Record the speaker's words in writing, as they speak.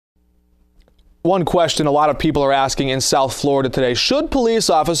One question a lot of people are asking in South Florida today: should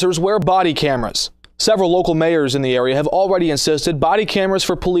police officers wear body cameras? Several local mayors in the area have already insisted body cameras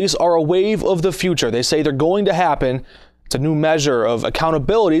for police are a wave of the future. They say they're going to happen. It's a new measure of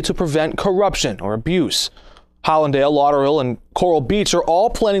accountability to prevent corruption or abuse. Hallandale, Lauderhill, and Coral Beach are all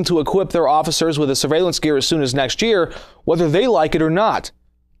planning to equip their officers with a surveillance gear as soon as next year, whether they like it or not.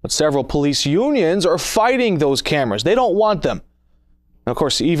 But several police unions are fighting those cameras. They don't want them. Of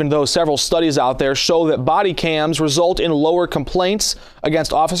course, even though several studies out there show that body cams result in lower complaints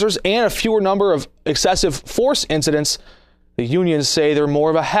against officers and a fewer number of excessive force incidents, the unions say they're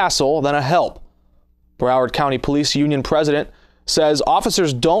more of a hassle than a help. Broward County Police Union president says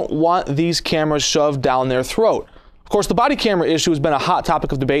officers don't want these cameras shoved down their throat. Of course, the body camera issue has been a hot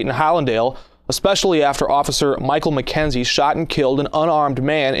topic of debate in Hallandale, especially after Officer Michael McKenzie shot and killed an unarmed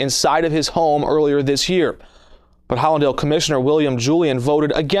man inside of his home earlier this year. But Hallandale Commissioner William Julian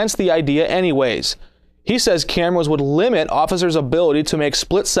voted against the idea anyways. He says cameras would limit officers' ability to make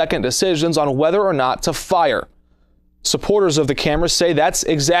split-second decisions on whether or not to fire. Supporters of the cameras say that's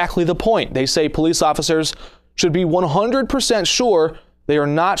exactly the point. They say police officers should be 100% sure they are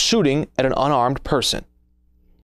not shooting at an unarmed person.